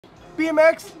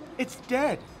BMX? It's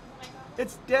dead.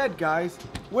 It's dead, guys.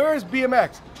 Where is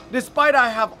BMX? Despite I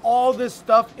have all this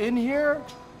stuff in here,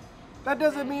 that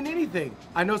doesn't mean anything.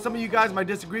 I know some of you guys might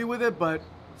disagree with it, but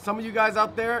some of you guys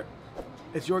out there,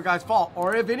 it's your guys' fault.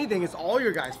 Or if anything, it's all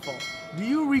your guys' fault. Do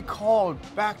you recall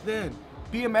back then,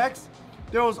 BMX?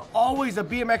 There was always a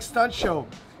BMX stunt show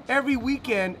every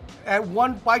weekend at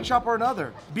one bike shop or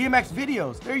another. BMX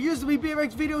videos. There used to be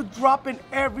BMX videos dropping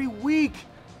every week.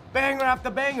 Banger after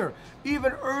banger.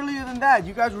 Even earlier than that,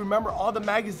 you guys remember all the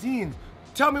magazines.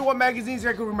 Tell me what magazines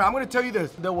I can remember. I'm gonna tell you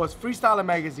this. There was Freestyler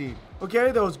magazine.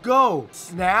 Okay, there was Go,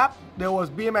 Snap, there was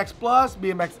BMX Plus,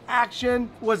 BMX Action,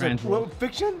 was it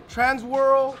Fiction?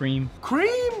 Transworld? Cream.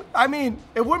 Cream? I mean,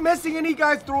 if we're missing any,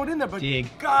 guys, throw it in there. But Dig.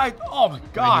 guys, oh my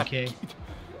God. Okay.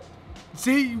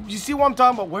 See, you see what I'm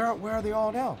talking about? Where are they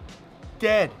all now?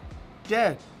 Dead.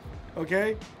 Dead.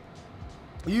 Okay?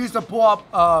 You used to pull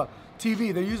up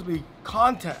TV. There used to be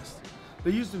contests.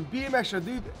 There used to be BMX shows,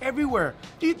 dude, everywhere.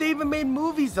 Dude, they even made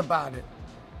movies about it.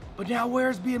 But now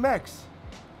where's BMX?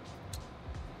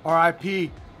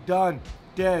 RIP, done,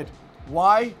 dead.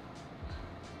 Why?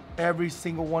 Every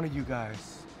single one of you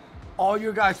guys. All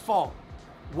your guys' fault.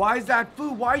 Why is that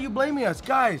food? Why are you blaming us?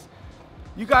 Guys,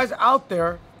 you guys out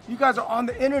there, you guys are on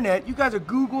the internet, you guys are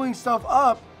Googling stuff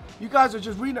up, you guys are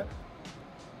just reading.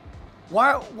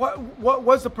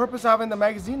 What's the purpose of having the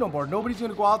magazine no more? Nobody's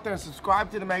gonna go out there and subscribe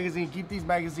to the magazine, keep these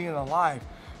magazines alive.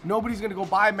 Nobody's gonna go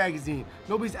buy a magazine.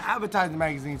 Nobody's advertising the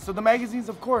magazine. So the magazines,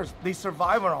 of course, they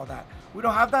survive on all that. We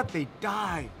don't have that, they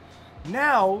die.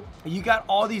 Now, you got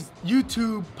all these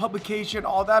YouTube publication,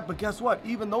 all that, but guess what?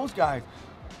 Even those guys,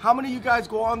 how many of you guys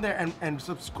go on there and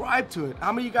subscribe to it?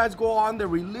 How many of you guys go on there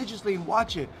religiously and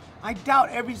watch it? I doubt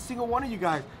every single one of you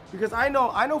guys, because I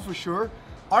know for sure,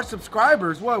 our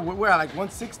subscribers, we're at like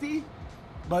 160,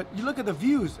 but you look at the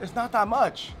views, it's not that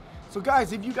much. So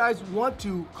guys, if you guys want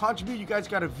to contribute, you guys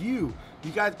gotta view,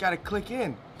 you guys gotta click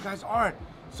in, you guys aren't.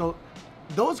 So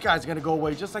those guys are gonna go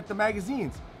away, just like the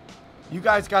magazines. You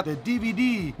guys got the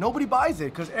DVD, nobody buys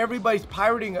it because everybody's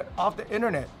pirating it off the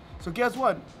internet. So guess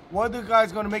what? What are the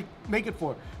guys gonna make it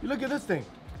for? You look at this thing.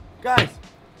 Guys,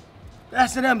 the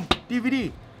S&M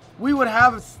DVD. We would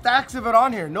have stacks of it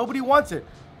on here, nobody wants it.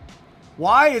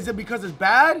 Why? Is it because it's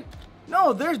bad?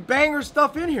 No, there's banger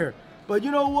stuff in here. But you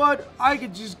know what? I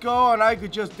could just go and I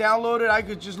could just download it. I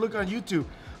could just look on YouTube.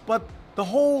 But the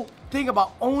whole thing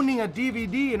about owning a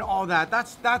DVD and all that,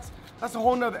 that's a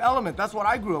whole nother element. That's what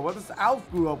I grew up with. That's what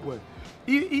Alf grew up with.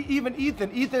 Even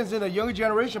Ethan's in a younger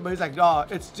generation, but he's like, oh,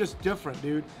 it's just different,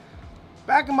 dude.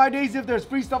 Back in my days, if there's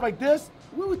free stuff like this,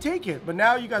 we would take it. But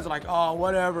now you guys are like, oh,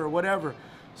 whatever.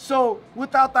 So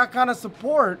without that kind of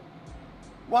support,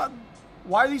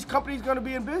 why are these companies going to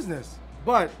be in business?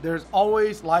 But there's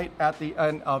always light at the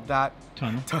end of that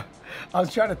tunnel. I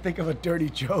was trying to think of a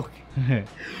dirty joke. Oh,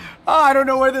 I don't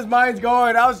know where this mind's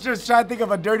going. I was just trying to think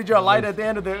of a dirty joke. Light at the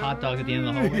end of the hot dog at the end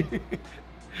of the hallway.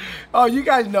 Oh, you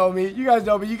guys know me. You guys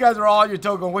are all on your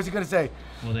toe going, what's he going to say?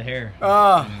 Well, the hair.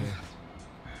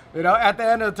 You know, at the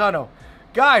end of the tunnel.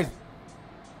 Guys,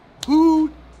 who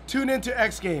tuned into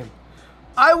X Game?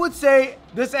 I would say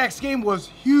this X Game was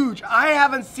huge. I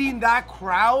haven't seen that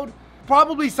crowd.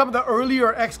 Probably some of the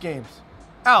earlier X Games.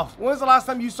 Alf, when was the last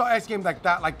time you saw X Games like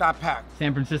that packed?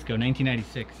 San Francisco,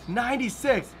 1996.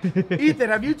 96. Ethan,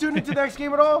 have you tuned into the X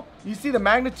Game at all? You see the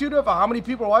magnitude of how many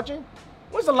people are watching?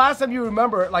 When's the last time you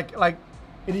remember like an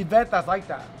event that's like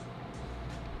that?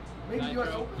 Maybe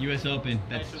US Open.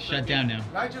 That's shut down now.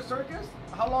 Niger Circus?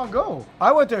 How long ago?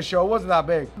 I went to a show. It wasn't that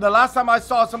big. The last time I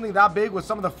saw something that big was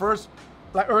some of the first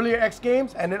earlier X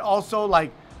Games, and then also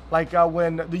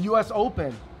when the US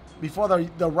Open, before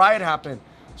the riot happened.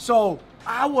 So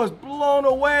I was blown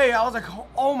away. I was like,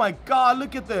 oh my God,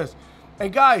 look at this.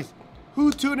 And guys,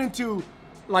 who tuned into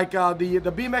the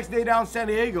BMX Day Down San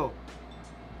Diego?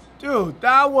 Dude,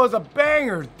 that was a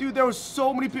banger. Dude, there were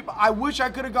so many people. I wish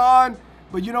I could have gone,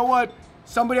 but you know what?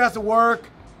 Somebody has to work.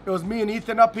 It was me and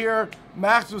Ethan up here.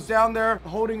 Max was down there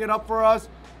holding it up for us,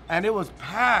 and it was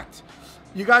packed.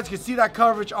 You guys can see that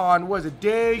coverage on, what is it,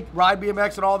 Dig, Ride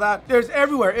BMX and all that. There's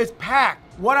everywhere, it's packed.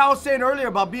 What I was saying earlier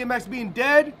about BMX being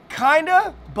dead,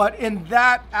 kinda, but in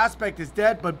that aspect it's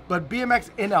dead, but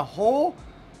BMX in a whole,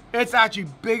 it's actually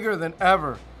bigger than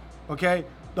ever, okay?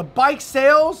 The bike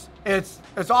sales, it's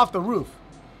off the roof,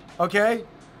 okay?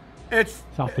 It's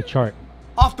off the chart.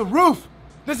 Off the roof.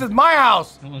 This is my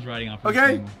house. Someone's riding off.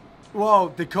 Okay? Well,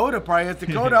 Dakota probably is.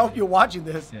 Dakota, I hope you're watching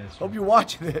this. Yeah, hope you're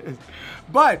watching this.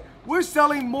 But we're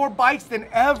selling more bikes than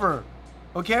ever,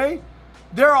 okay?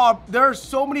 There are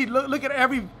so many, look at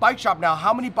every bike shop now,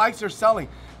 how many bikes they're selling.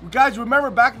 You guys remember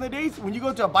back in the days when you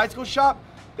go to a bicycle shop,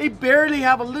 They barely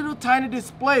have a little tiny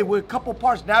display with a couple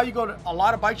parts. Now you go to a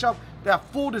lot of bike shops, they have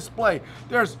full display.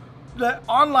 There's the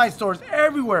online stores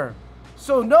everywhere.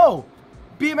 So no,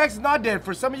 BMX is not dead.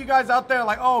 For some of you guys out there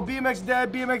like, oh, BMX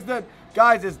dead, BMX dead.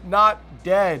 Guys, it's not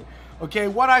dead. Okay,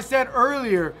 what I said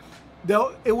earlier,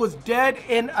 though, it was dead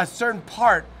in a certain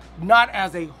part, not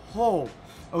as a whole.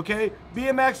 Okay,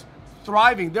 BMX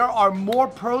thriving. There are more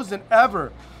pros than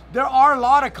ever. There are a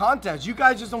lot of contests. You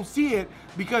guys just don't see it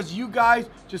because you guys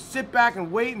just sit back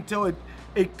and wait until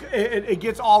it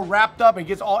gets all wrapped up and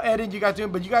gets all edited. You guys do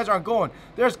it, but you guys aren't going.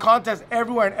 There's contests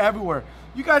everywhere and everywhere.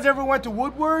 You guys ever went to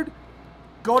Woodward?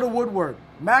 Go to Woodward.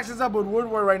 Max is up with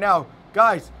Woodward right now.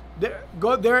 Guys,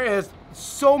 there is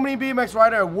so many BMX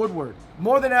riders at Woodward,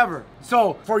 more than ever.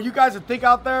 So for you guys to think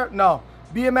out there, no,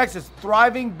 BMX is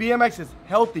thriving, BMX is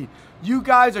healthy. You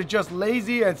guys are just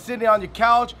lazy and sitting on your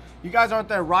couch. You guys aren't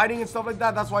there riding and stuff like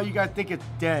that. That's why you guys think it's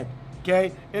dead,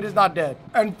 okay? It is not dead.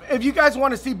 And if you guys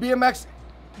want to see BMX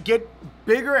get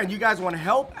bigger and you guys want to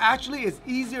help, actually it's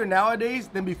easier nowadays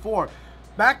than before.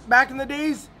 Back in the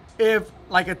days, if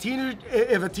a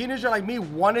teenager like me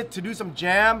wanted to do some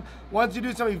jam, wanted to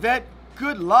do some event,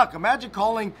 good luck. Imagine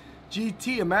calling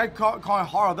GT, imagine calling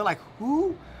Harl. They're like,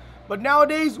 who? But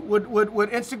nowadays, with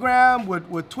Instagram,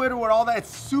 with Twitter, with all that, it's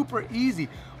super easy.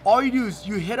 All you do is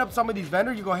you hit up some of these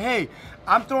vendors, you go, hey,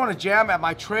 I'm throwing a jam at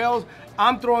my trails,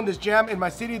 I'm throwing this jam in my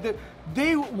city.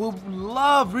 They will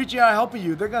love reaching out and helping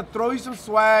you. They're gonna throw you some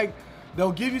swag,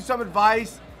 they'll give you some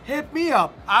advice. Hit me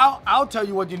up, I'll tell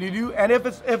you what you need to do, and if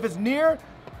it's near,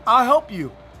 I'll help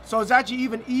you. So it's actually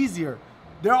even easier.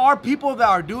 There are people that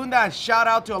are doing that, and shout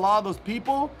out to a lot of those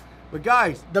people. But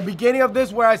guys, the beginning of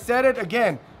this where I said it,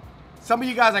 again, some of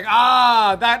you guys like,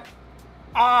 that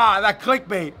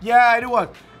clickbait. Yeah, it was.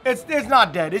 It's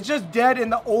not dead. It's just dead in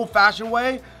the old-fashioned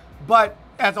way, but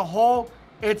as a whole,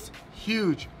 it's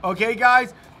huge. Okay,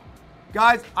 guys?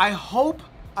 Guys, I hope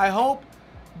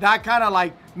that kind of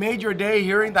like made your day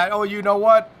hearing that, oh, you know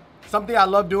what? Something I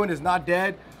love doing is not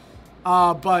dead.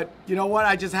 But you know what?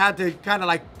 I just had to kind of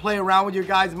like play around with your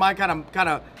guys' mind, kind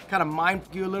of mind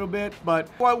you a little bit. But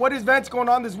what events going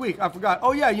on this week? I forgot.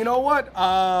 Oh yeah, you know what?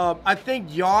 I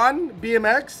think Yon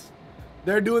BMX,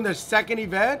 they're doing their second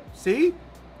event. See,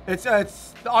 it's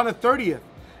on the 30th,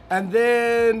 and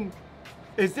then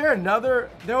is there another?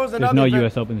 There was another. There's no event.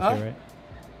 U.S. Open this year, right?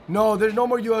 No, there's no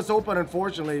more U.S. Open,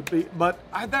 unfortunately. But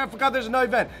I forgot there's another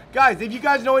event. Guys, if you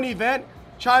guys know any event,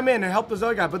 chime in and help this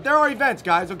other guy. But there are events,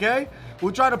 guys, okay?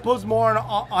 We'll try to post more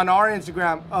on our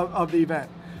Instagram of the event.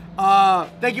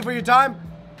 Thank you for your time.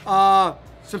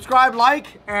 Subscribe, like,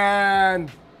 and...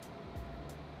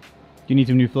 You need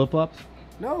some new flip-flops?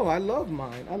 No, I love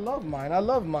mine. I love mine. I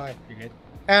love mine. You're good?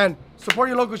 And support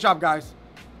your local shop, guys.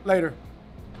 Later.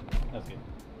 That's good.